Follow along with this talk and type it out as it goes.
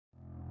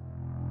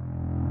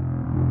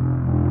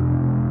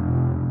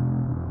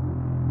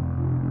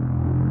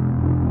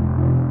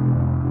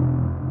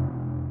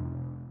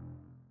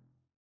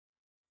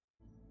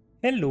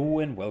Hello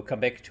and welcome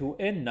back to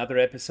another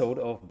episode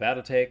of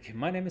BattleTech.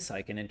 My name is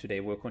Syken and today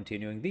we're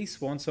continuing the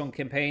Swansong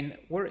campaign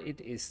where it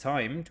is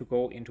time to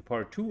go into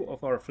part 2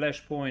 of our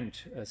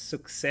Flashpoint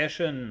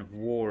Succession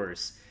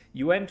Wars.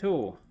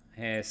 Yuento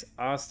has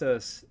asked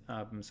us,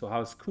 so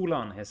House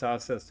Kulan has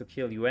asked us to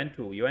kill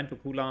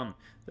Yuento Kulan,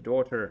 the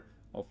daughter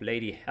of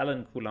Lady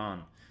Helen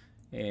Kulan.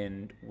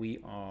 And we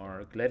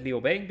are gladly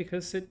obeying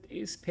because it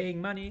is paying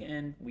money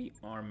and we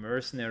are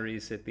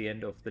mercenaries at the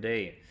end of the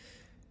day.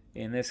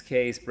 In this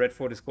case,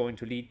 Bradford is going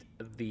to lead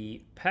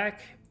the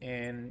pack,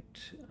 and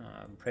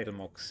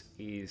Mechs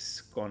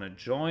is gonna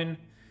join.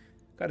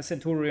 Got a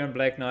Centurion,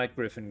 Black Knight,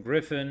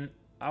 Griffin.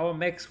 Our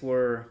mechs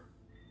were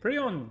pretty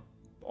on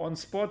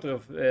spot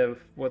of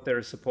what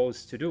they're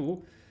supposed to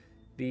do.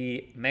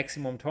 The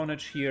maximum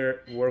tonnage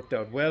here worked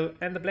out well,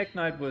 and the Black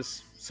Knight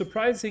was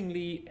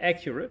surprisingly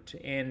accurate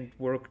and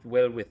worked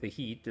well with the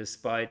heat,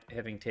 despite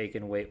having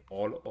taken away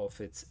all of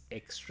its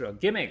extra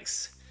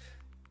gimmicks.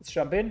 Let's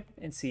jump in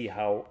and see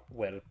how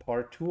well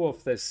part 2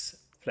 of this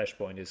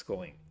Flashpoint is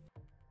going.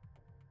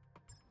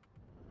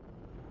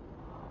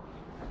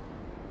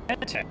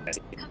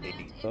 Fantastic.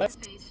 Let's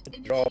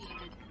draw.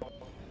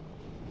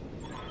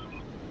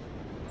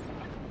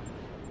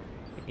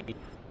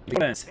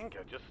 I think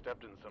I just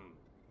stepped in some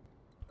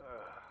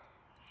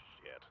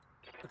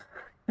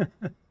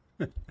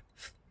shit.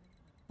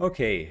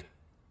 Okay.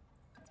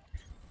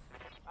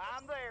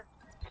 I'm there.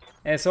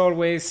 As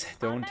always,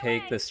 don't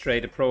take the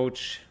straight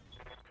approach.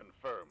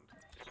 Confirmed.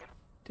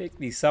 Take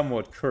the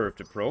somewhat curved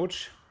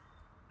approach.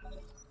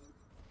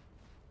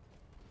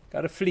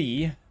 Got a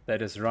flea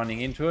that is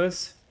running into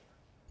us.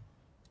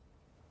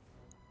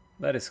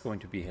 That is going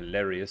to be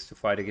hilarious to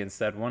fight against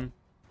that one.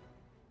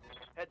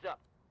 Heads up.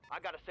 I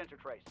got a sensor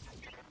trace.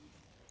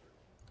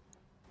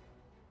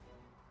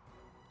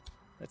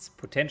 That's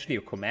potentially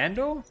a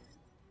commando,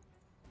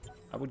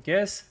 I would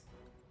guess.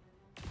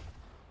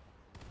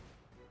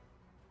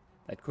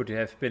 That could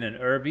have been an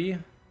Irby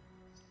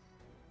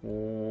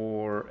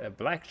or a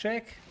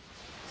Blackjack.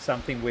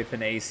 Something with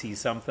an AC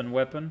something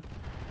weapon.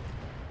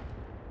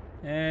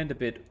 And a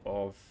bit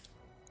of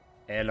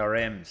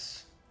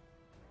LRMs.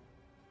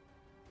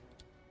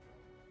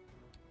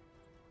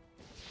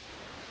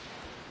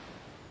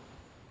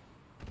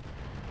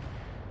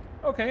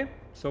 Okay,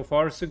 so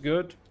far so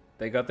good.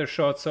 They got their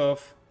shots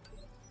off.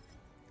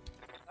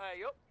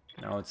 Yup.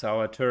 Now it's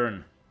our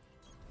turn.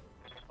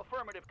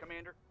 Affirmative,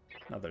 Commander.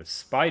 Another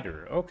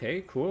spider.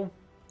 Okay, cool.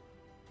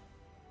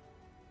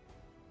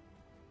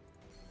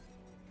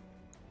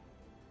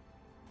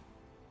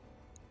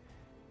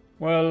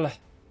 Well,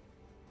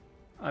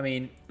 I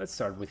mean, let's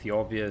start with the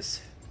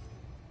obvious.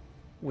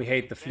 We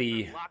hate the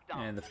flea,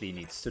 and the flea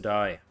needs to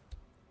die.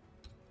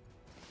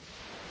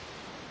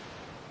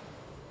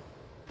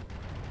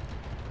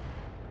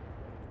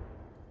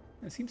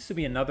 There seems to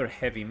be another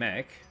heavy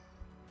mech.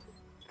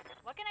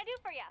 What can I do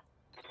for you?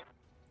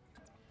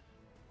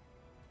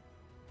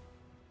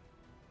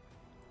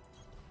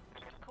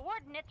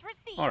 Coordinates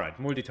received. Alright,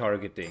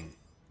 multi-targeting.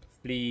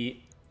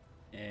 Flea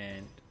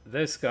and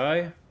this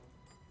guy.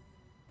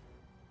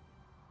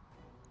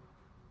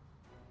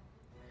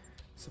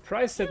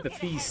 Surprised that the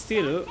flea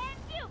still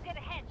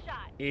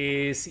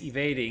is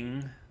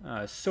evading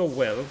so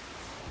well.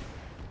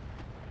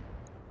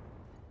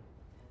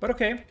 But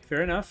okay,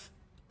 fair enough.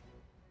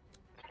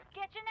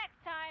 Get you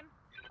next time.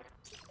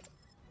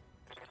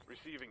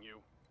 Receiving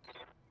you.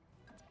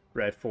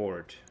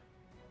 Bradford.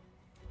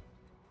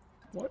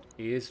 What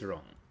is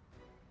wrong?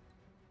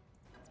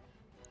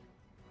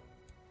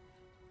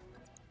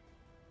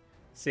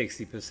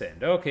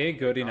 60%. Okay,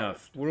 good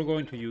enough. We're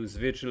going to use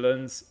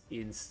Vigilance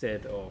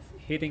instead of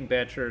hitting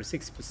better.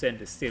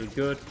 60% is still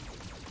good.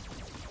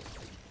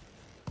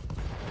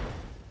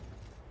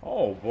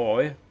 Oh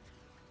boy.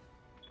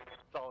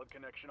 Solid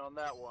connection on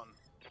that one.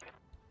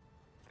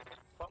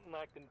 Something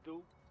I can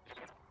do.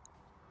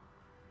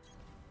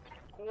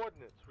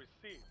 Coordinates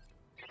received.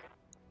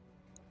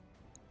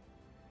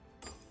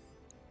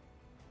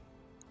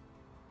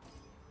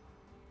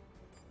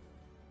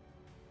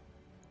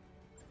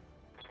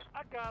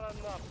 I got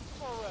enough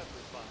for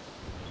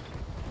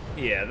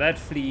everybody. Yeah, that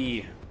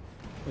flea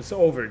was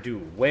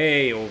overdue.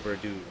 Way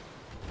overdue.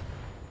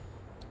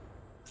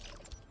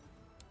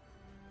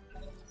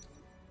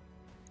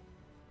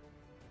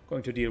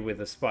 Going to deal with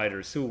the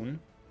spider soon.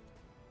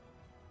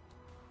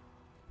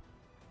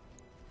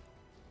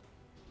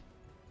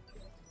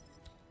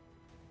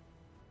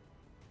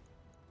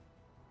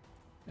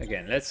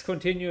 Again, let's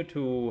continue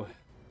to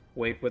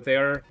wait what they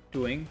are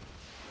doing.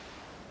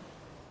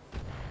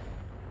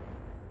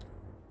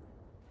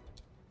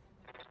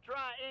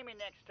 Try aiming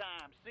next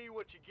time. See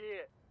what you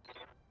get.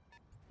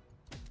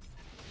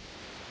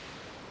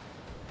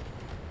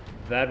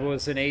 That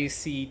was an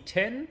AC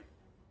 10.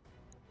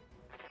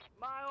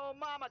 My old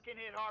mama can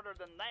hit harder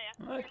than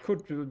that. It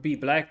could be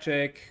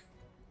Blackjack.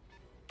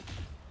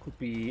 Could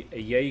be a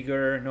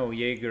Jaeger. No,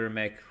 Jaeger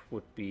mech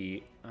would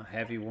be a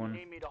heavy one.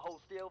 Need me to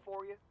hold still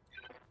for you?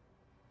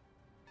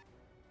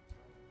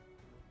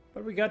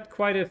 But we got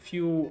quite a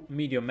few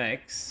medium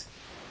mechs.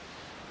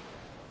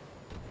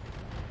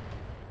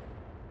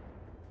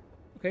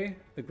 Okay,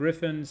 the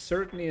Griffin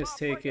certainly has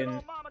My freaking taken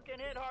old mama can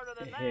hit harder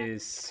than that.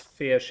 his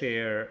fair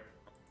share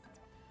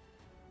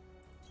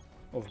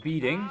of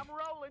beating. I'm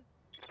rolling.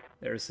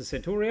 There's the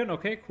Centurion.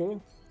 Okay,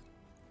 cool.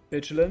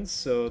 Vigilance,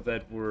 so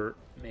that we're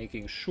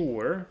making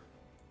sure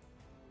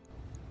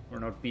we're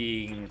not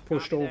being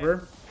pushed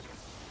over.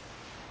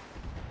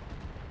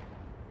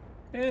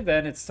 And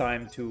then it's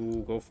time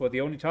to go for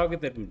the only target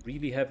that we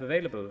really have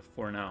available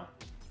for now.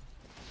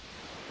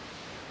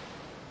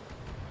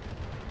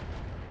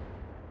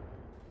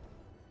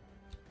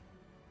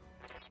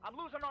 I'm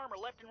losing armor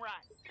left and right.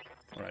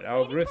 Alright,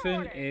 our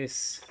Griffin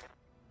is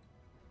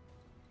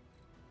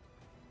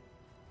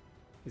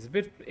a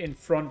bit in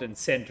front and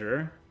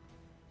center.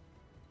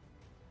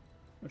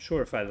 Not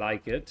sure if I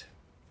like it.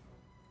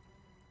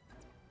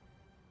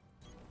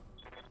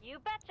 You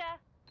betcha.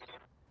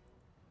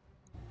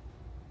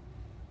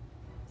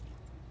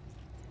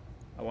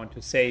 I want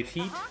to save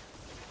heat.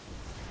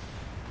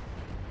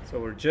 So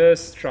we're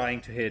just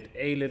trying to hit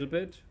a little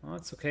bit. Oh,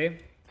 it's okay.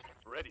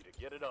 Ready to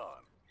get it on.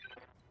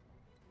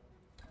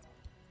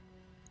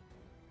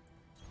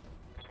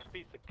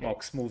 Piece of cake.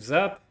 Mox moves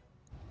up.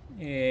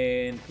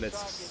 And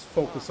let's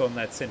focus on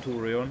that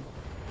Centurion.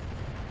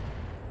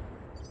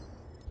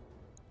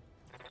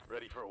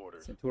 Ready for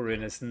orders.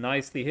 Centurion is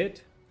nicely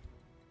hit.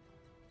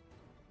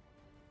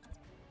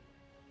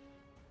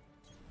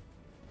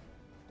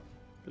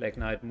 Black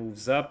Knight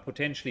moves up,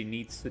 potentially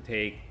needs to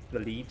take the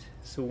lead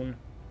soon.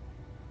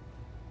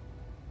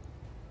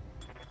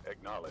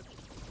 Acknowledged.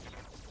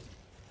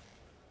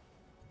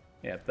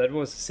 Yeah, that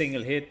was a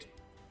single hit.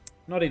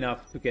 Not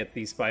enough to get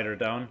the spider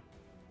down.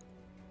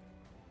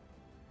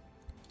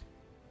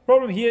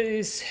 Problem here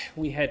is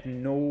we had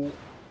no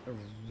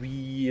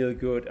real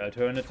good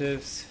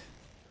alternatives.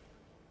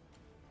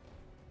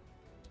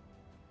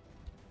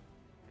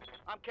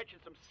 I'm catching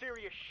some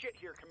serious shit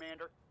here,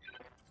 Commander.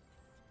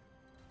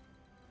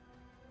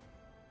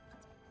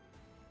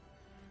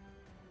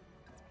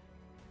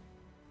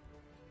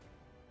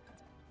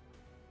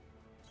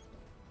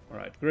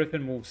 Alright,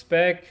 Griffin moves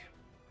back.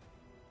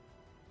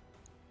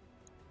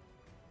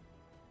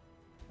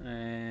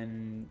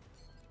 And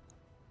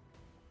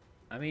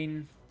I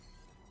mean,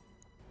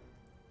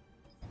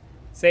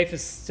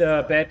 safest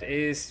bet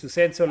is to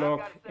sensor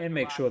lock and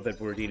make sure that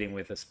we're dealing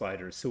with a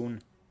spider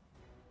soon.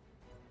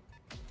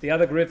 The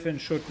other Griffin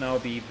should now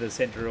be the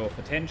center of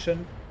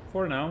attention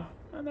for now,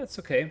 and that's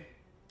okay.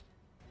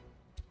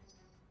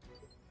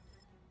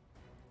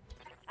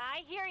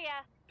 I hear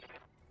ya.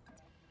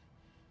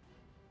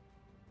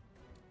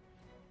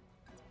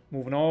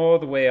 Moving all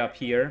the way up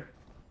here.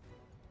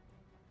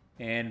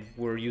 And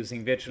we're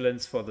using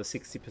Vigilance for the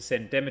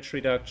 60% damage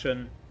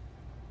reduction.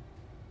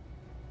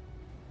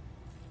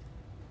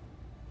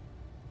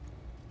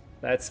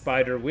 That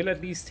spider will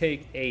at least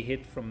take a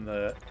hit from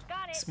the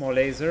small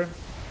laser.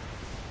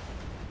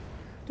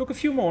 Took a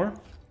few more,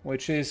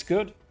 which is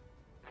good.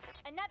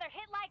 Another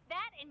hit like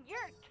that and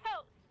you're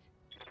toast.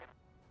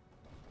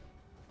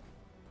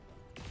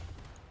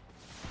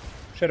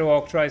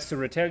 Shadowhawk tries to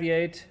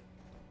retaliate.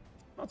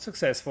 Not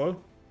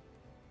successful.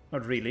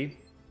 Not really.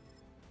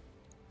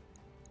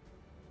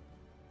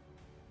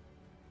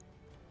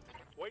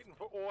 Waiting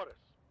for orders.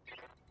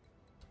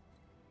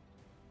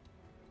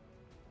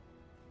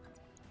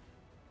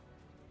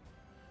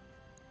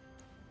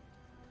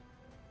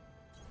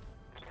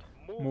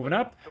 Moving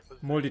up.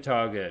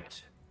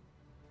 Multi-target.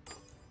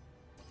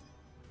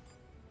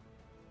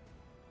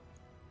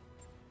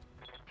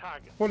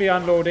 Target. Fully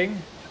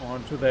unloading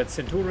onto that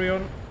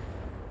Centurion.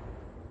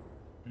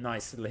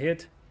 Nice little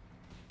hit.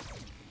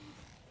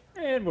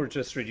 And we're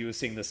just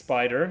reducing the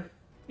spider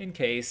in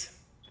case.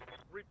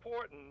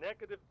 Reporting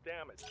negative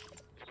damage.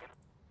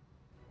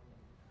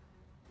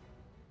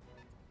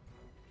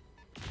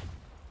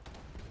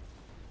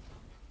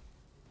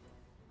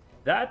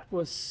 That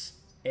was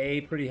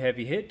a pretty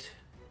heavy hit.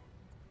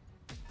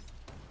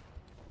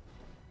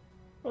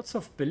 Lots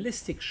of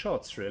ballistic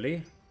shots,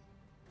 really.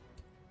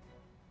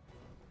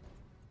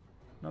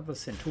 Another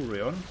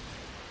Centurion.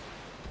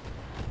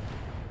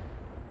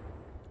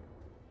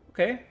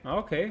 Okay,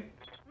 okay.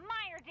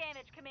 Minor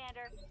damage,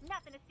 Commander.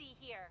 Nothing to see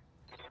here.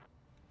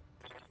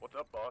 What's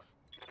up, boss?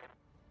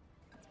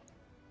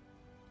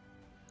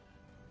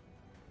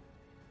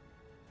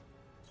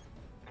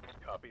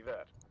 Copy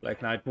that.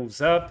 Black Knight moves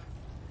up.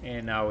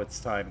 And now it's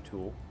time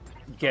to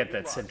get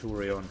that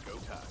Centurion. Go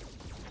time.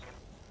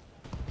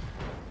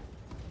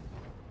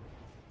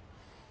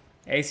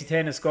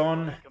 AC-10 is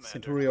gone.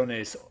 Centurion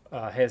is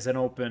has an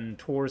open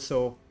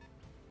torso.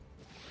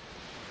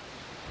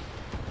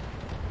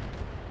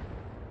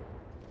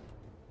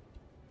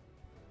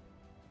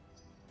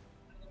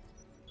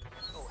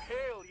 Oh,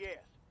 hell yes.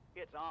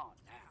 It's on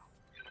now.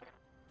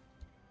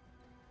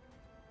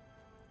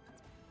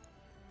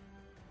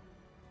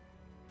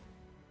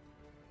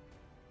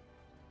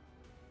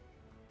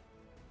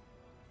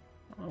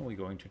 Are we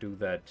going to do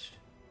that?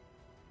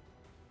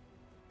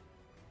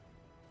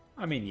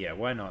 I mean, yeah,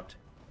 why not?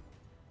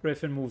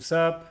 Griffin moves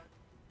up.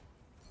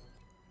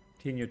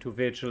 Continue to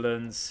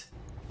Vigilance.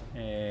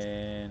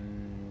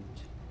 And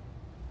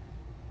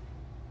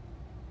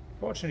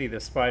Fortunately, the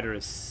spider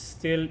is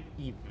still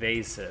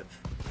evasive.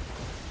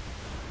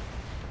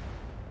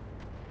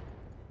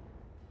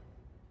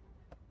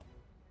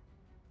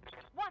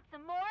 Want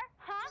some more,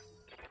 huh?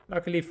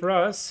 Luckily for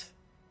us,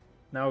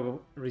 now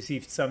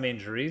received some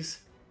injuries.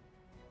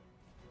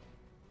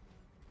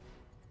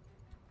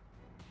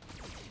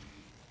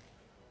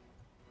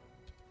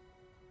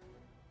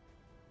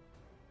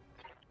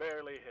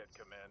 Barely hit,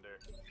 Commander.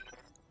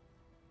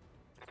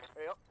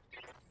 Yep.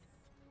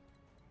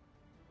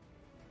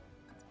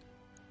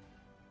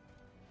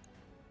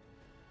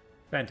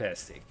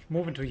 Fantastic.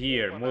 Moving to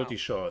here,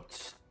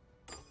 multi-shot.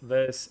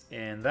 This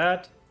and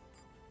that.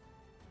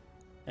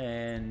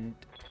 And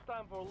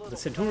Time for a little the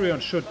Centurion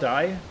should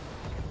die.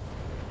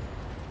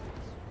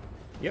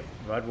 Yep,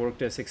 that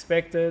worked as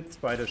expected.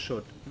 Spider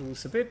should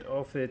lose a bit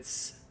of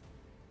its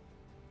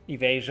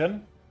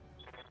evasion.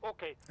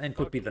 Okay. And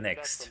could be I'll the keep that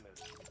next. from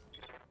this.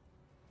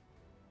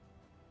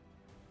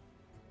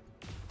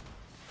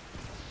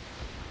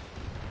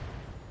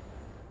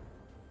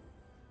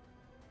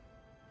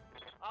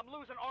 I'm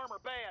losing armor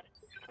bad.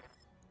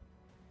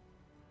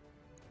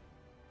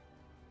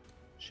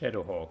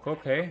 Shadowhawk,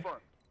 okay.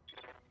 Confirmed.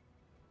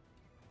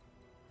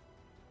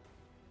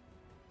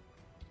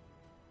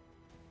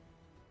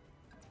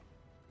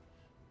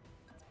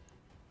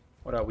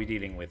 What are we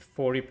dealing with?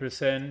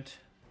 40%?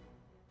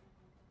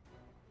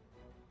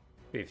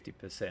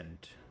 50%.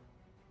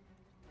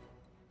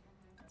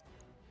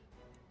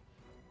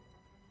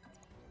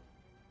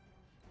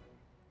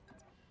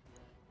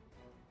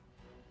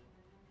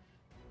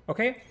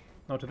 Okay,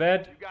 not too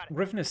bad.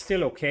 Griffin is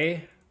still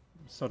okay.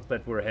 It's not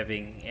that we're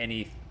having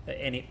any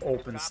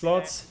open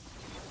slots.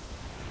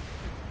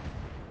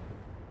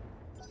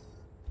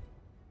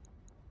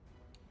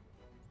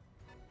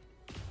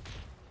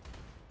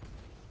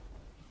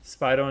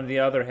 Spider, on the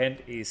other hand,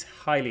 is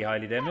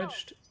highly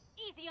damaged.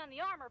 Easy on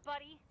the armor,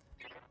 buddy.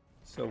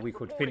 So we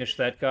could finish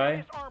that guy.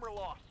 Serious armor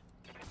loss.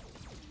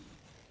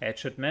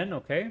 Hatchet man,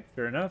 okay,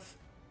 fair enough.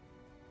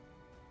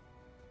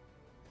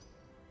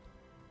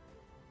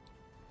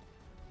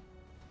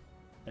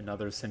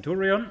 Another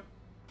Centurion.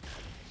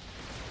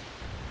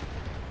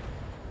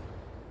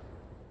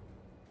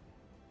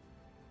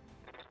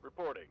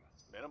 Reporting.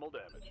 Minimal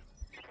damage.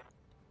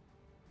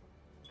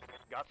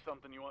 Got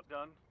something you want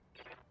done?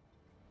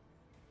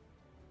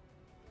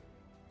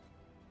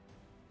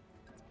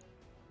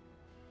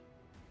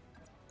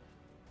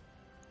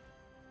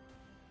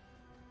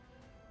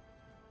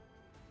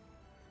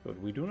 But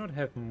we do not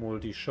have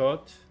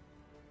multi-shot.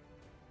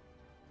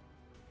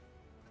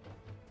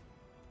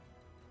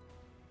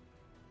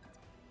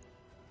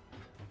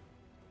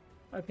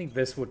 I think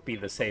this would be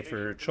the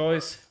safer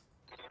choice.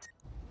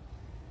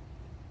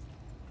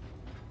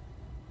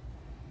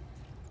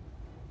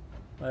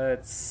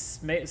 Let's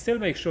still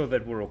make sure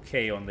that we're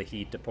okay on the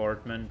heat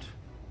department.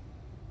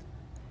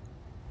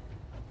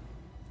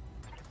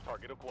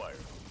 Target acquired.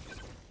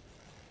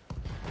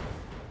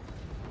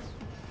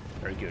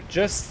 Very good.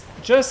 Just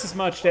as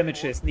much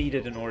damage as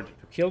needed in order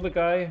to kill the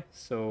guy,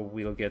 so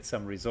we'll get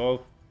some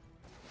resolve.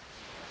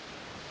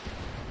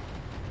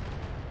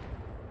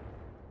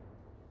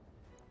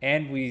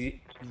 And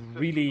we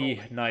really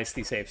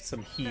nicely saved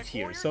some heat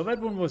here, so that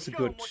one was a Show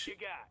 'em good what you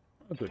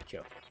got.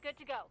 kill. Good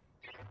to go.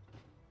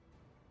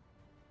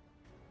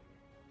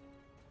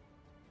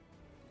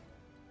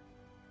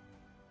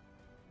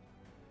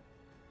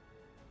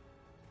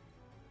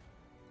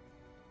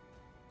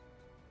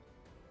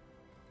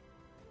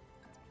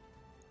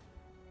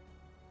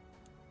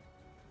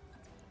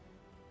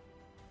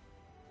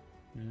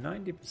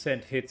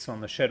 90% hits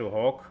on the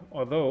Shadowhawk,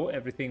 although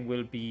everything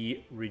will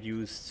be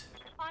reduced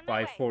On my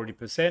by way.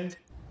 40%.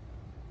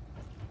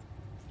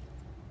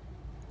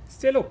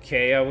 Still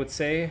okay, I would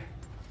say.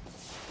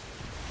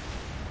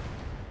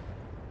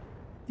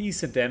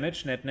 Decent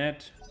damage,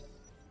 net.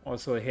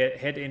 Also a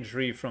head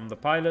injury from the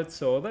pilot,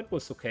 so that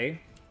was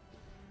okay.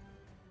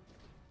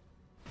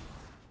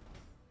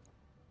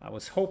 I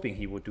was hoping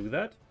he would do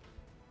that.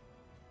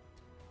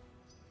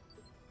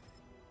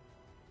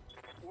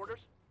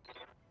 Orders.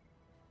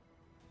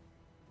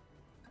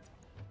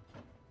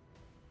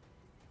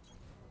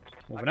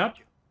 Moving up.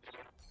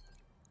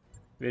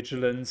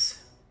 Vigilance.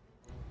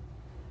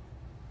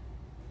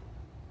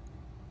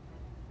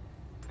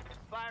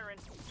 Firing.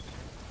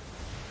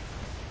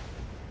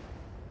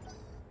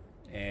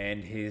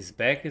 And his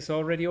back is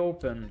already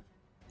open.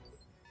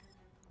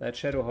 That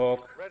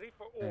Shadowhawk Ready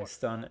for has orders.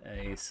 done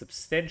a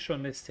substantial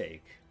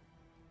mistake.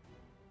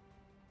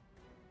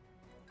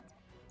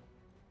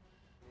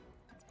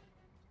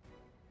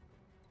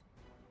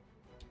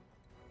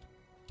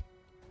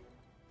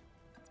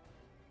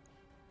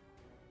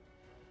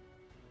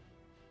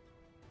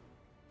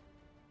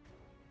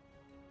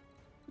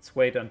 Let's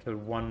wait until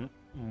one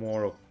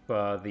more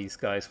of these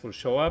guys will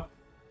show up.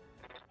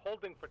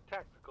 Holding for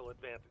tactical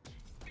advantage.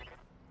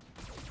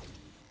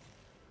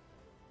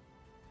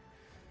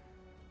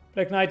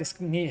 Black Knight is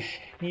needing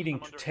I'm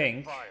to under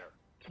tank. fire.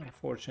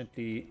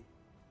 Unfortunately,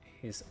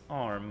 his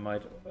arm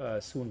might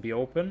soon be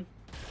open.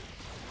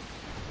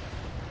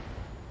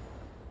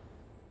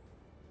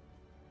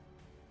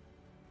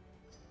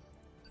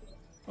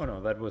 Oh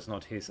no, that was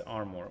not his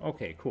armor.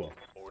 Okay, cool.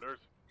 Orders.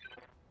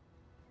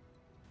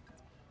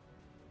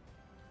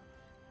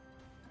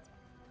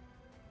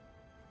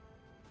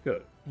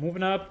 Good.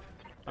 Moving up.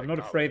 I'm not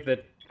afraid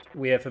that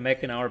we have a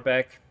mech in our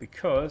back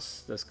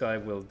because this guy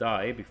will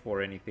die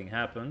before anything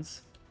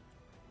happens.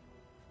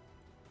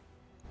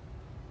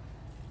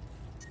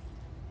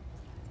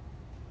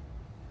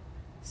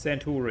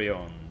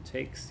 Centurion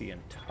takes the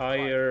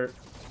entire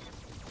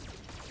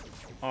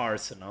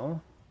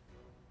arsenal.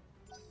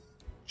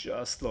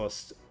 Just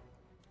lost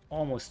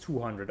almost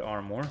 200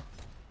 armor.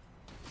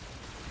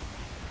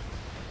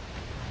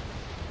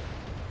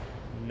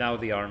 Now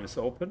the arm is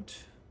opened.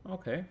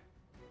 Okay.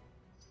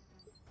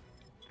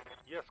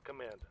 Yes,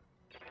 Commander.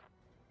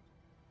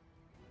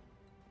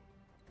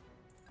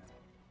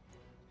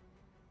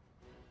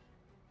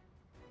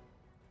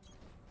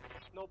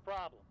 No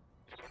problem.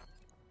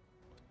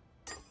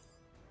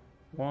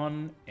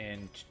 1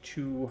 and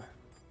 2.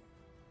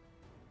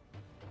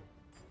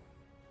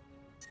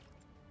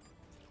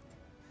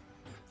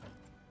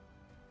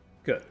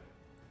 Good.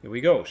 Here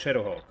we go,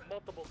 Shadowhawk.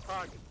 Multiple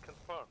targets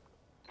confirmed.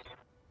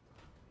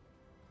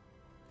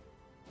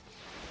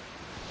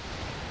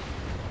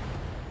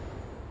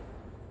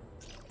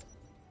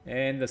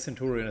 And the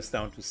Centurion is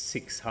down to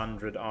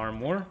 600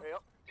 armor.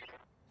 Yep.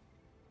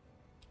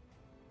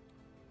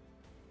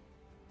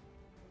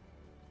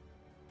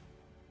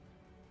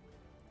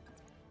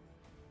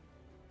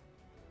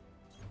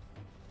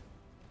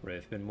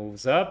 Griffin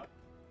moves up.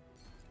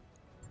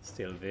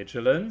 Still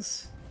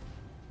vigilance.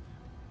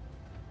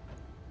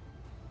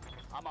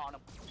 I'm on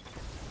him.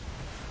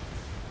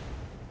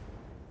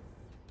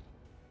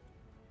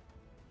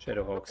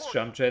 Shadowhawk's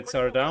jump jets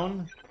are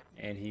down.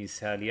 And he's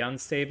highly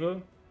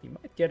unstable. He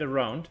might get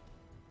around.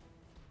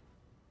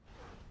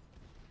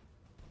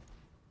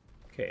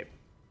 Okay.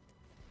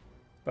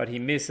 But he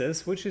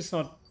misses, which is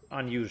not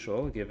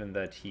unusual given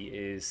that he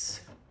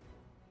is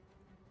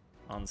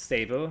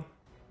unstable.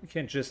 We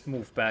can just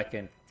move back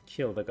and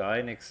kill the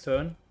guy next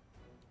turn.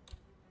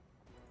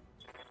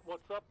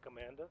 What's up,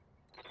 Commander?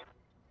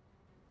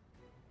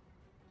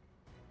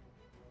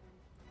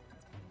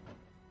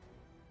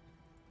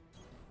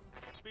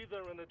 Be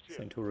there in a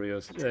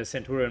jiff.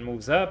 Centurion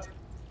moves up.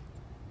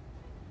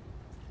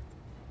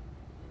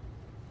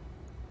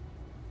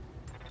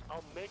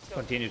 I'll make them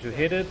Continue to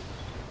hit it.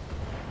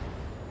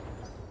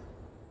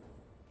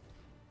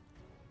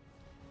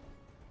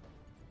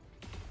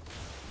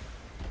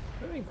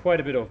 Having quite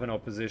a bit of an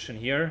opposition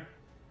here.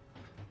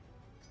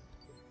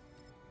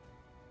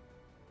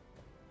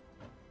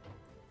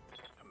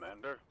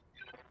 Commander.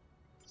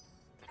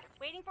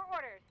 Waiting for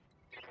orders.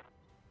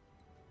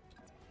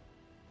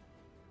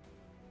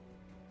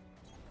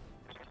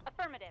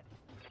 Affirmative.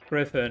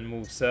 Griffin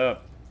moves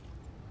up.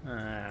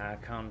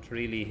 Can't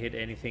really hit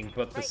anything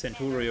but the Right,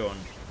 Centurion.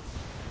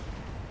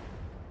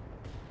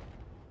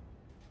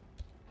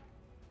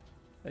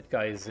 That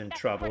guy is in That's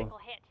a trouble. critical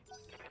hit.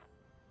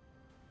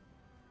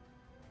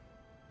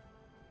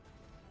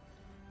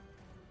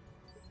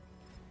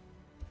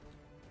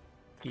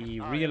 He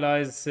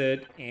realizes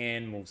it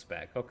and moves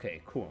back.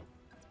 Okay, cool.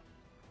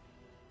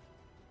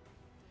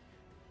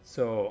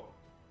 So,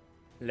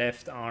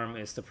 left arm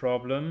is the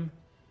problem.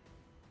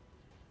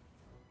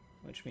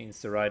 Which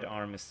means the right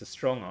arm is the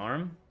strong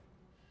arm.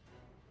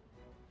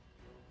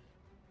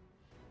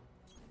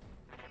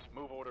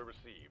 Move order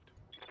received.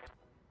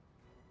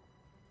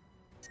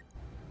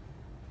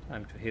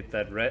 Time to hit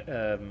that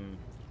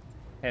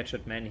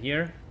hatchet man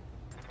here.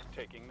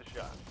 Taking the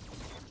shot.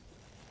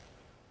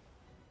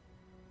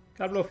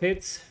 Couple of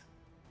hits.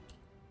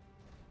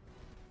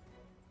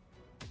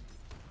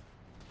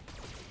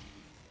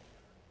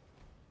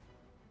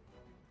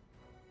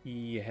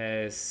 He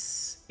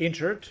has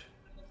injured,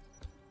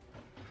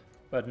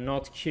 but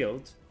not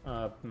killed,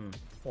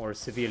 or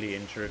severely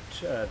injured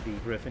the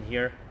Griffin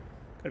here.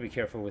 Gotta be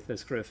careful with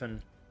this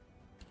Griffin.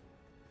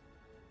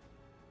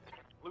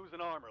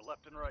 Losing armor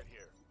left and right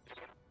here.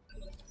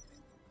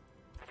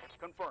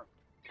 Confirmed.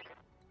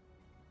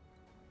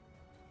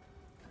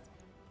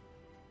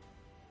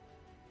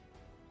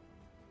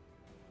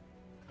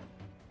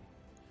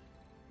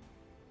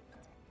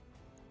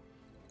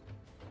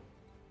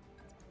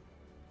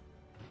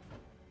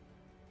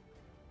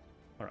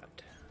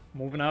 Alright,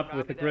 moving up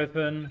with the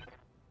Griffin.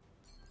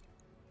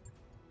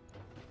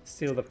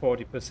 Still the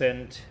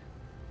 40%.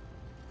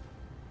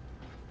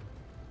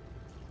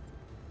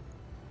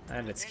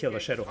 And let's kill the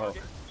Shadowhawk.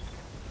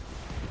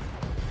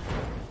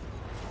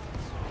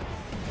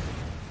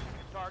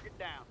 Target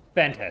down.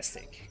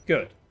 Fantastic.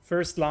 Good.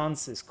 First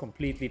lance is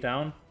completely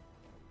down.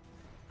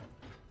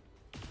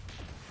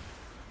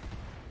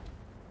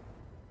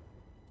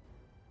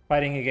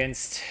 Fighting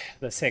against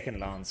the second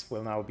lance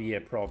will now be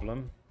a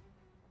problem.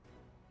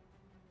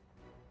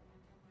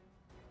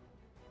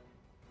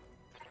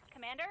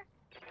 Commander?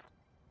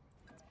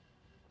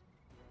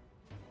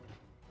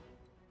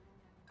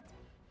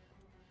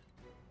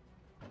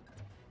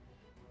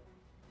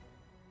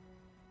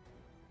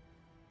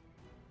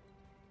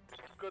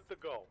 Good to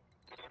go.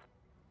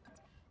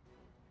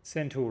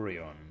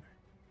 Centurion.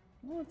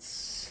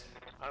 Let's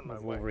On my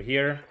move way. over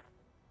here.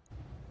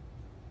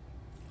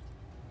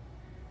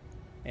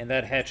 And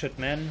that hatchet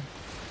man,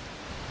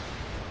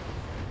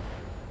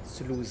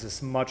 to lose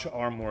as much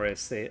armor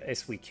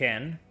as we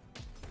can.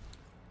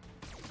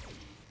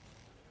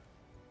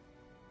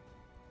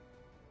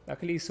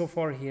 Luckily, so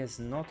far he has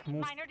not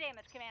moved Minor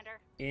damage, Commander.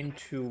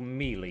 into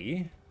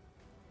melee.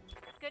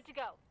 Good to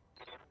go.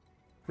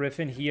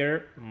 Griffin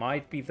here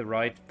might be the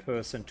right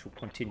person to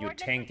continue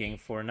Coordinates tanking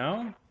for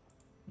now.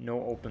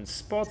 No open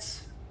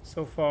spots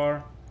so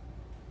far.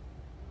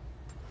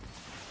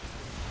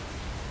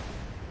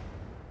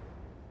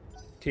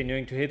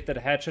 Continuing to hit that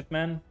hatchet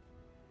man.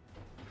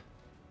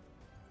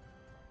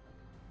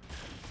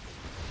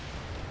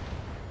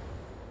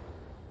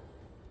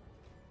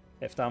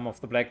 Left arm of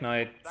the Black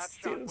Knight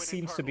still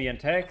seems to be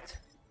intact.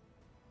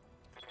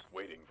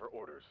 Waiting for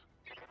orders.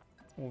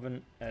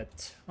 Moving a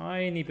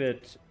tiny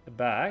bit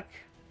back.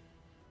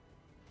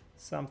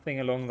 Something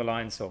along the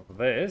lines of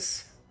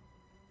this.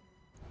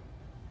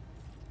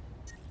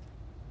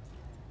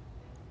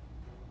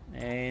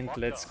 And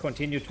let's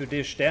continue to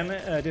dish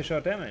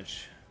out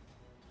damage.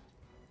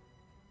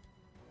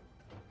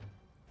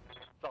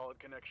 Solid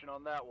connection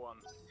on that one.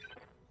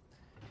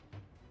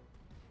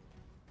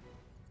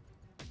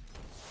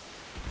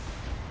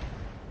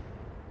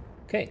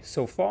 Okay,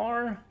 so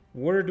far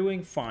we're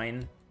doing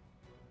fine.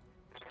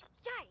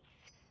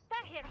 Yikes!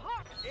 That hit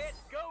hard.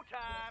 It's go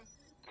time.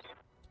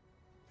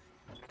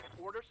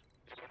 Orders?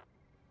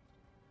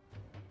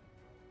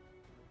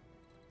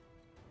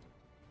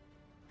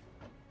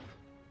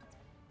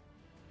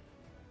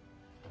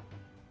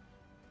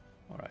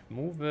 Alright,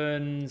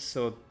 moving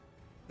so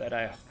that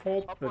I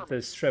hope that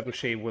this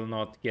trebuchet will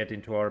not get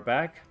into our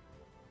back.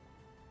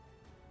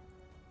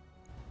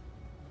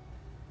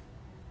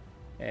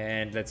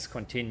 And let's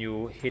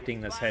continue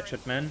hitting this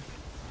hatchet man.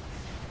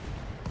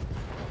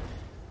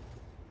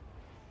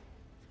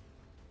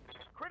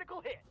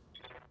 Critical hit.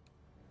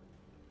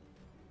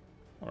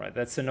 Alright,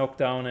 that's a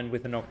knockdown, and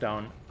with a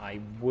knockdown I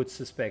would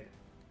suspect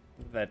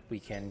that we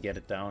can get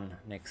it down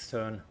next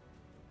turn.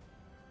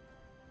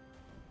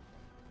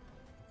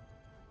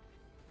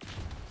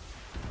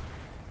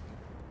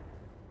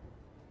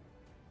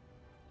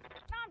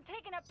 I'm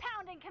taking a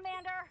pounding,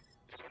 Commander.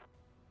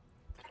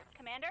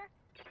 Commander?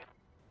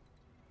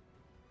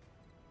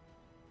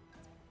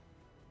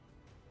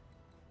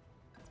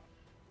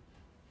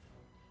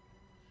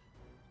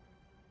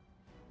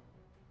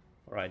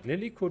 Alright,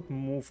 Lily could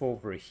move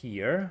over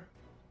here.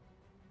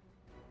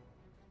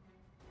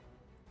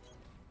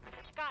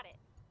 Got it.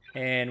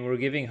 And we're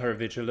giving her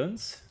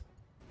vigilance.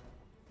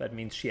 That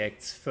means she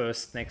acts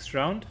first next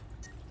round.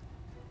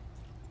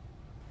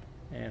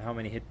 And how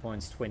many hit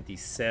points?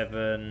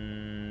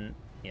 27.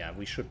 Yeah,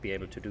 we should be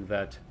able to do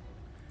that.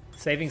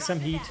 Saving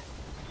some heat.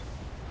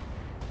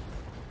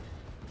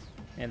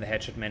 And the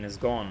hatchet man is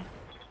gone.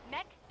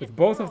 Mech With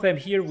both of them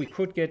here, we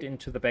could get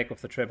into the back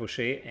of the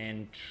trebuchet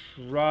and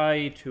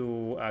try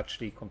to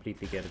actually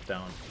completely get it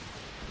down.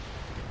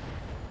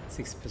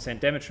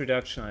 60% damage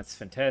reduction, that's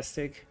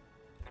fantastic.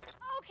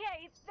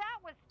 Okay, that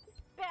was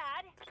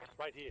bad.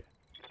 Right here.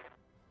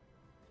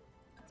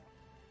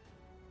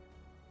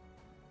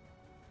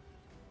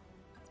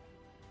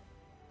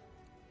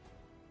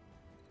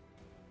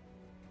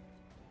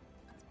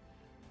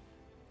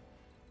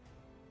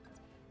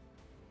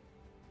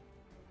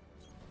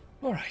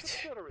 All right.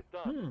 Consider it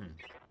done.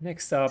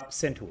 Next up,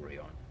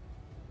 Centurion.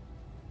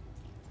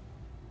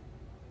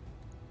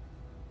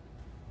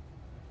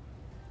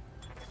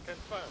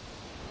 Confirmed.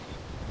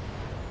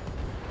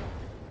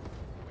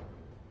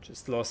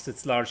 Just lost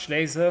its large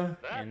laser,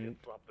 and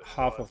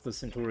half of the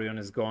Centurion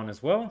is gone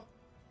as well.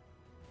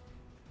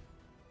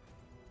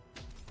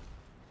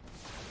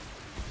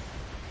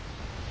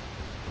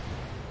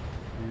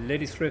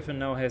 Lady's Griffin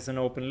now has an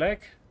open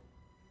leg.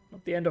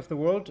 Not the end of the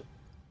world.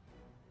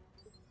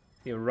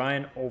 The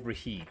Orion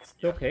overheats.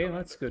 Okay,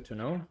 that's good to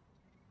know.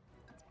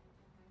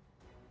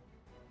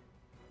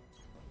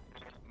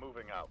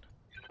 Moving out.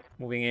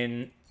 Moving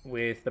in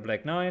with the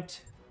Black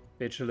Knight.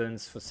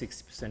 Vigilance for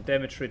 60%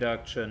 damage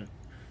reduction.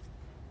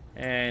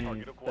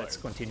 And let's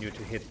continue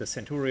to hit the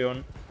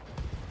Centurion.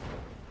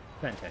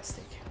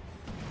 Fantastic.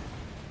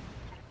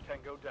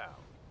 Tango down.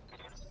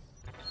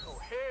 Oh,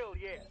 hell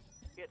yes.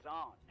 It's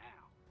on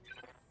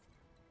now.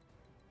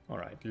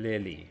 Alright,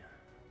 Lily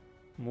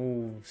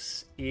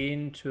moves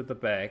into the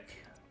back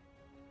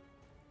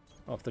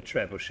of the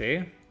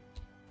trebuchet.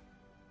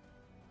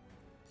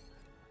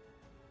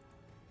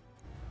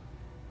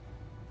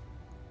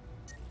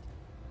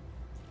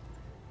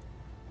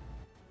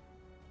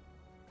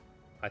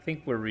 I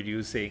think we're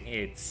reducing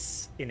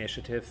its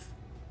initiative.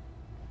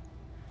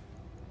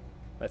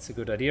 That's a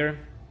good idea.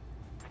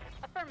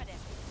 Affirmative.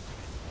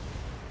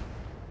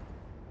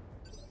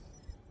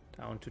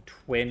 Down to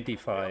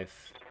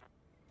 25.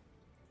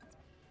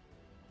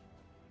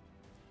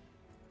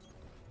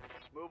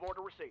 Move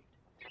order received.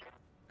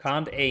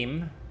 Can't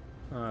aim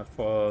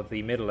for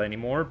the middle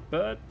anymore,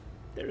 but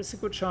there is a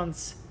good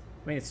chance.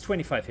 I mean, it's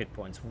 25 hit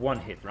points. One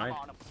hit, right?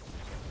 On 'em.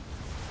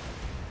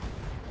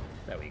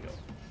 There we go.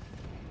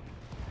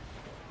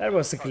 That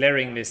was a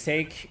glaring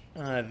mistake.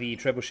 The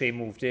trebuchet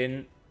moved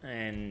in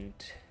and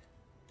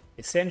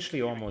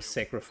essentially almost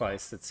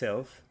sacrificed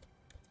itself.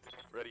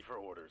 Ready for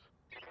orders.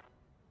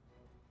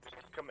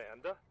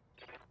 Commander.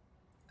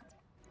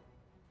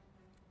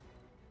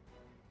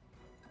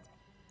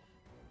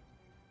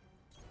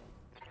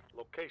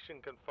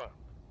 Location confirmed.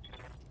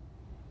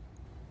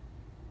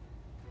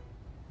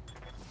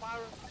 Fire.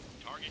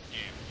 Target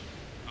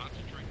damaged.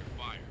 Concentrate your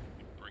fire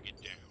and bring it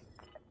down.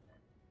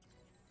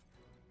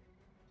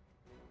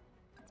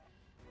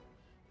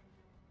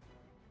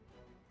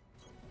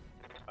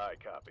 I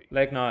copy.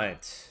 Black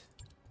Knight.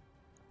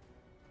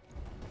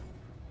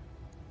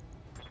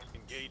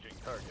 Engaging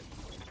target.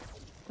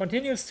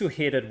 Continues to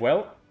hit it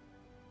well.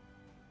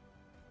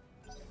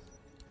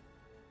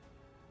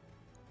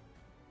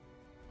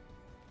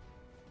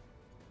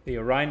 The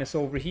Orion is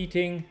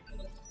overheating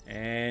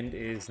and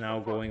is now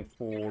going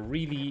for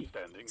really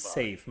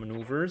safe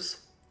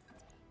maneuvers.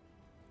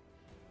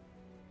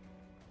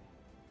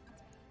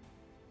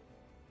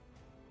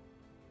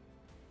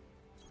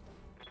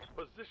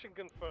 Position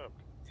confirmed.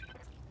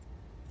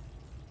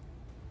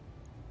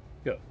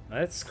 Good.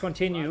 Let's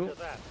continue Roger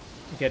that.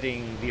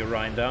 getting the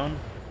Orion down.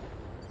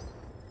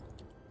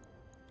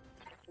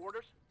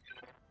 Orders?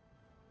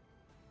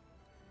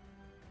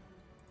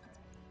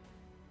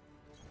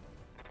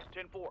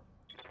 Ten four.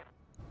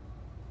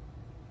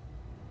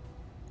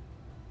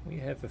 We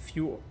have a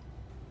few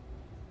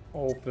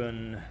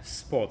open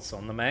spots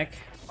on the Mech.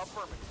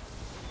 Affirmative.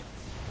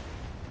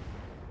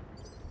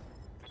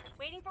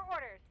 Waiting for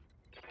orders.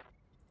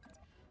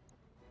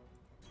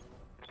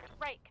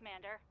 Right,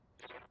 Commander.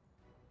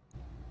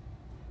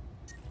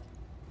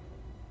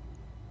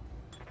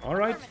 All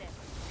right. Affirmative.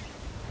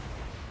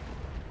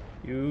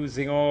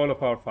 Using all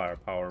of our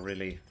firepower,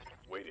 really.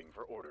 Waiting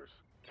for orders.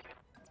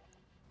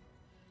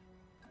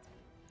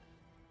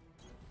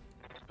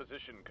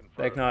 Position confirmed.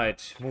 Black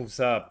Knight moves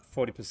up,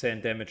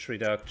 40% damage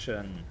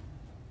reduction.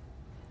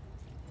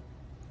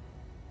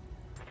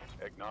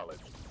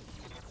 Acknowledged.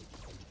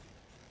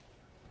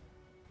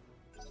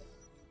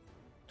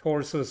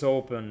 Torso's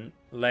open,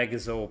 leg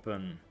is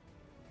open.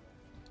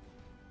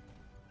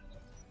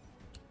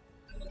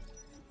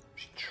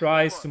 She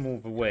tries to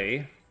move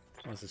away.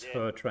 This is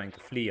her trying to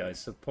flee, I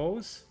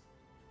suppose.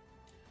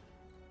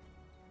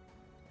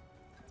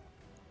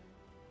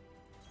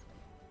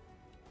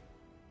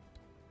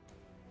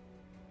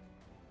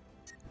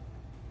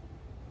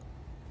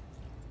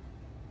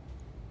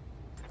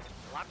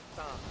 Locked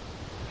on.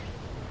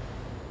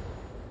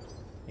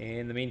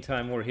 In the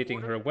meantime, we're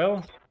hitting her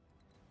well.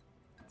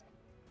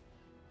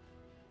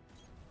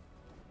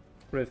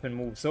 Griffin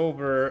moves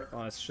over.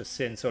 Oh, it's just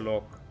sensor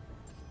lock.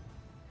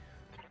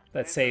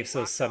 That saves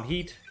us some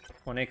heat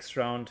for next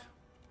round.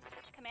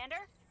 Commander?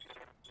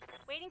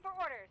 Waiting for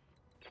orders.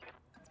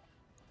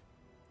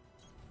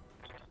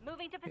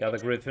 Moving to The position. other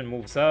Griffin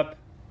moves up.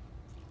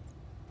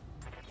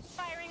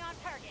 Firing on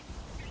target.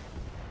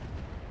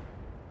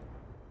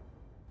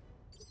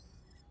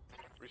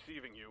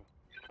 Receiving you.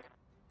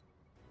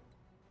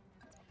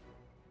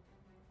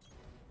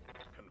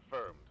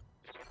 Confirmed.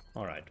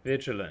 Alright,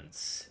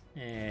 vigilance.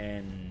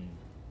 And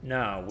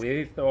now,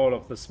 with all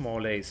of the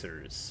small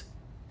lasers.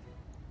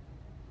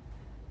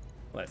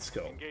 Let's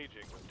go.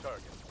 Engaging with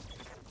target.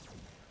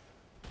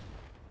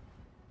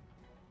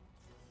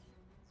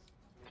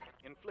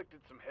 Inflicted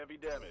some heavy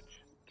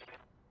damage.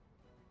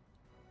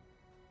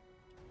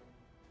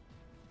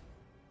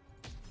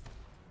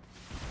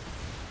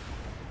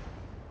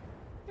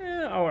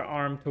 Our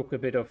arm took a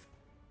bit of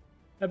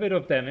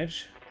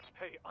damage.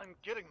 Hey, I'm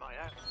getting my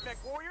ass.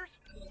 Mech warriors?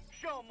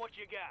 Show 'em what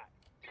you got.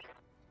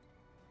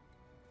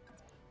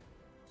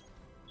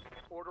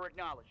 Order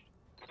acknowledged.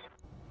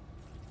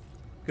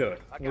 Good.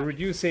 I got We're you.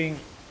 reducing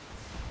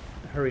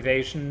her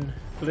evasion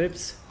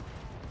flips.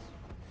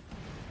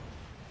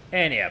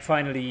 And yeah,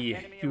 finally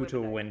Enemy Yuto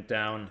eliminated. went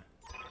down.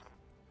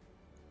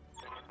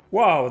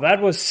 Wow,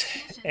 that was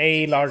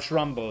a large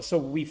rumble. So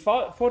we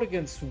fought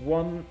against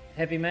one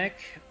heavy mech,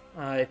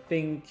 I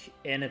think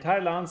an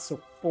entire lance,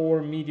 so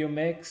 4 medium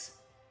mechs,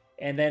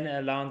 and then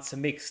a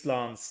mixed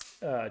lance,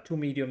 2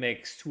 medium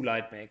mechs, 2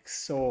 light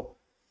mechs. So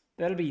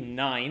that'll be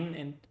 9,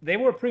 and they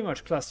were pretty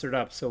much clustered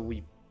up. So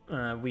we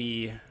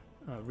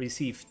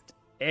received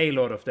a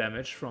lot of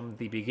damage from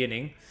the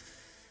beginning.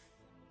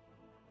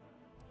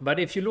 But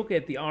if you look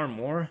at the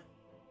armor,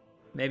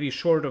 maybe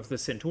short of the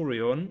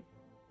Centurion,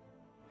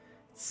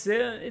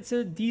 it's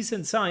a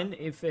decent sign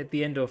if at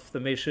the end of the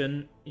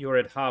mission you're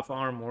at half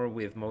armor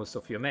with most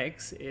of your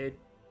mechs. It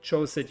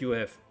shows that you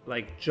have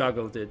like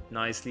juggled it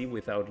nicely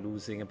without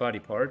losing a body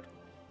part.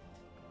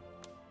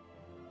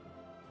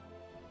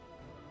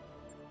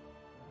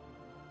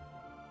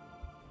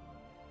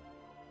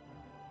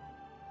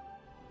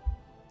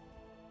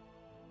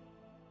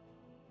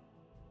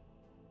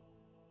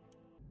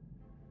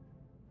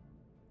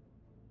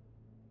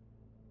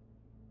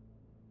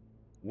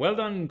 Well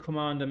done,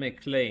 Commander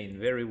McLean.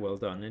 Very well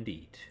done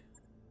indeed.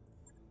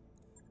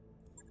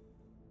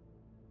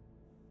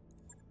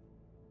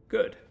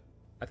 Good.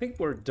 I think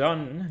we're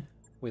done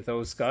with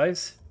those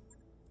guys.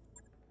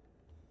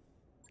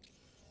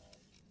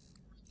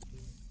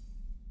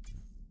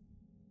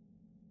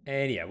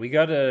 And yeah, we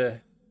got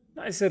a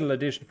nice little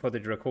addition for the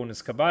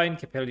Draconis Carbine.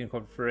 Capellian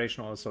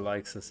Confederation also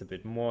likes us a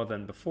bit more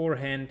than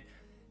beforehand.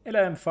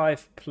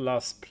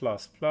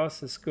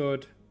 LM5+++ is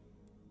good.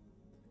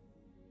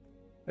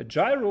 A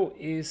gyro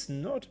is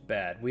not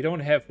bad. We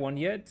don't have one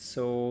yet,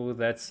 so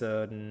that's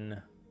a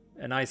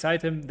nice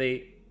item.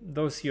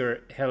 Those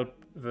here help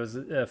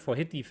for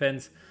hit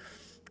defense,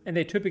 and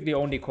they typically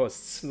only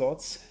cost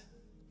slots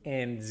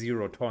and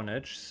 0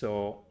 tonnage,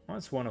 so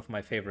that's one of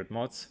my favorite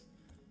mods.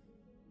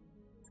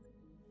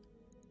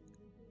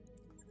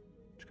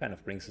 Which kind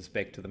of brings us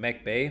back to the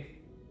mech bay.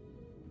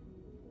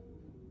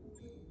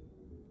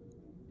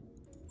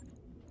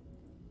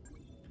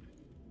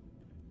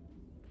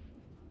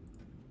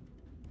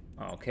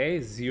 Okay,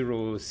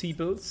 0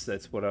 Seabills,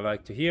 that's what I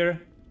like to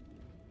hear.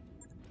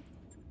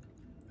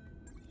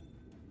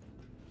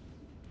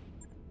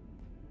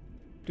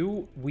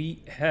 Do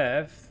we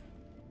have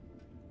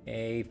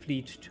a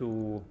fleet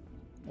or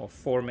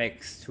 4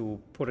 mechs to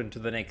put into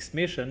the next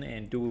mission?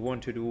 And do we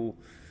want to do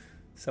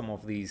some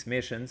of these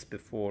missions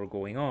before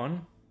going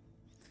on?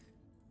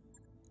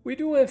 We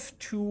do have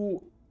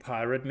 2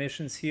 pirate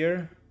missions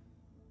here.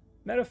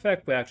 Matter of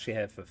fact, we actually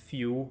have a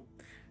few.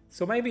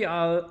 So maybe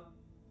I'll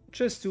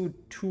just do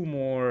 2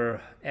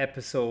 more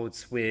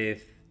episodes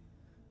with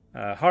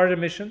harder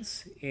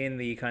missions in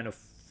the kind of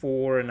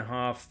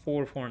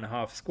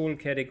 4.5 skull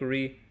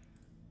category.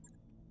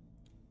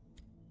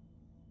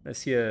 Let's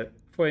see,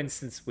 for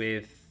instance,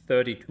 with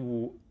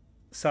 32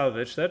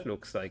 salvage, that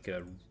looks like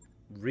a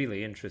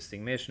really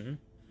interesting mission.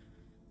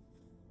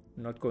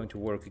 Not going to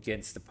work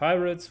against the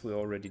pirates, we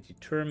already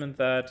determined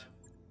that.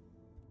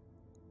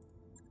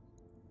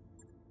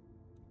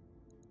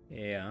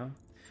 Yeah.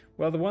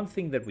 Well, the one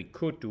thing that we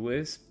could do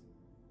is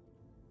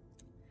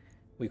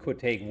we could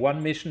take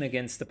 1 mission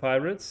against the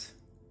pirates,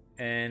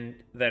 and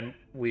then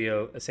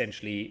we'll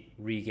essentially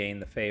regain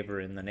the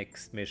favor in the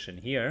next mission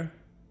here.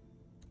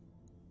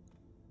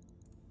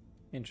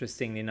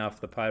 Interestingly enough,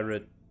 the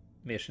pirate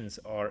missions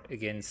are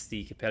against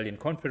the Capellian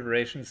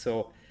Confederation,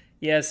 so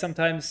yeah,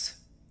 sometimes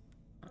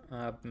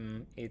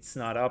it's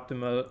not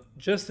optimal.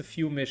 Just a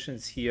few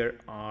missions here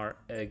are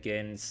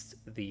against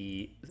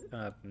the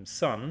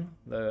Sun,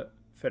 the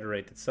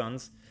Federated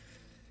Suns.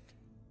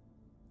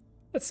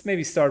 Let's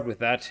maybe start with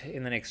that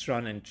in the next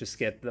run and just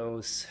get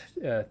those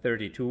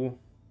 32.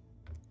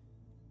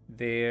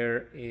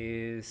 There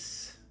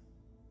is...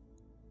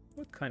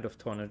 what kind of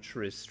tonnage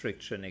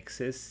restriction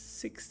exists?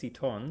 60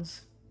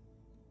 tons.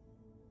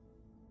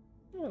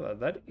 Well,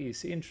 that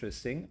is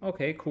interesting.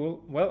 Okay,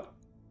 cool. Well,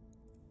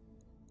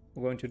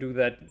 we're going to do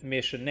that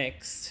mission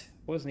next.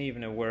 Wasn't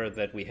even aware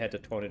that we had a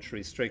tonnage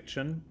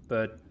restriction,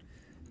 but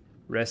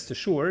rest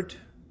assured,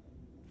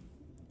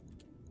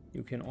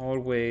 you can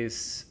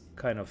always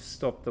kind of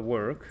stop the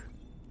work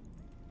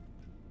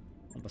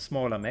on the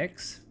smaller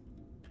mechs.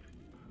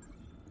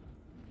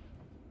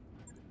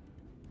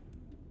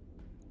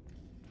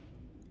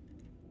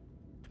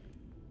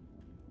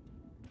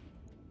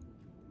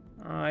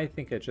 I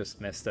think I just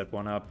messed that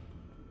one up.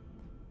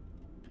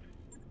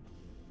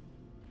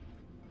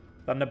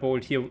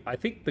 Thunderbolt here, I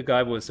think the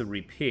guy was a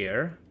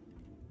repair.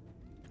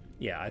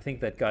 Yeah, I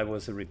think that guy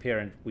was a repair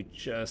and we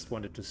just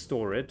wanted to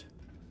store it.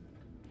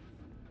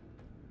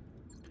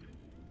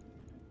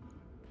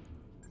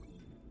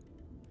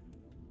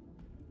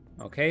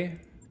 Okay.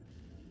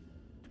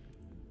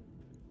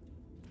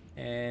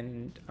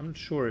 And I'm not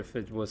sure if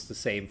it was the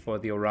same for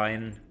the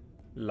Orion.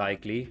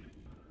 Likely.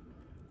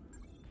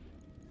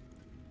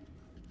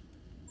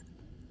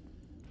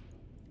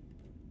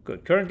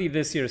 Good. Currently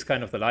this here is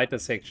kind of the lighter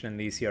section, and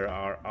these here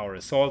are our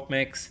assault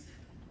mechs.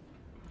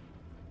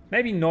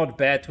 Maybe not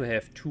bad to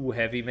have 2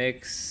 heavy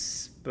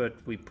mechs, but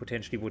we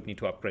potentially would need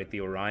to upgrade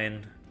the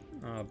Orion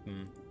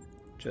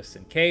just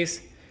in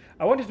case.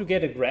 I wanted to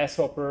get a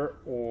Grasshopper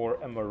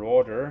or a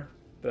Marauder,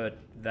 but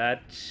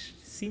that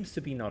seems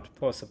to be not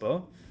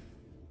possible.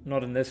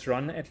 Not in this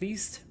run, at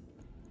least.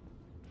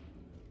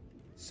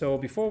 So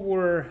before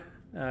we're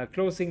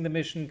closing the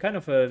mission, kind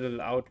of a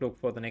little outlook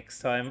for the next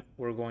time,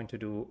 we're going to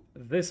do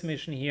this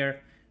mission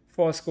here.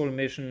 4 skull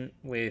mission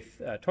with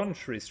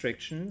tonnage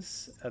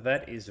restrictions.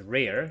 That is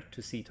rare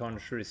to see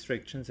tonnage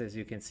restrictions. As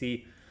you can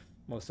see,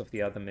 most of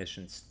the other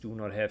missions do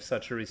not have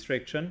such a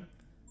restriction.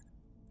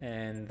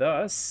 And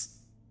thus,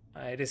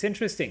 it is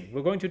interesting.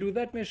 We're going to do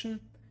that mission.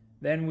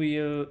 Then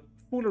we'll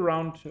fool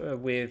around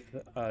with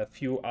a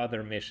few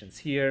other missions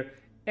here.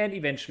 And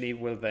eventually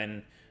we'll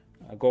then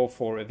go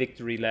for a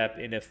victory lap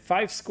in a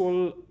 5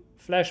 skull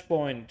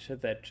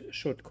flashpoint that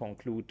should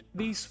conclude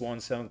the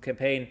Swansong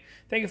campaign.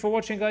 Thank you for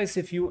watching, guys.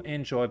 If you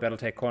enjoy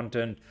BattleTech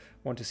content,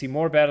 want to see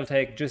more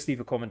BattleTech, just leave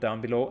a comment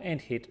down below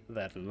and hit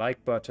that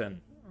like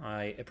button.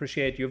 I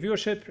appreciate your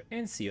viewership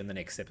and see you in the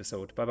next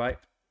episode. Bye bye.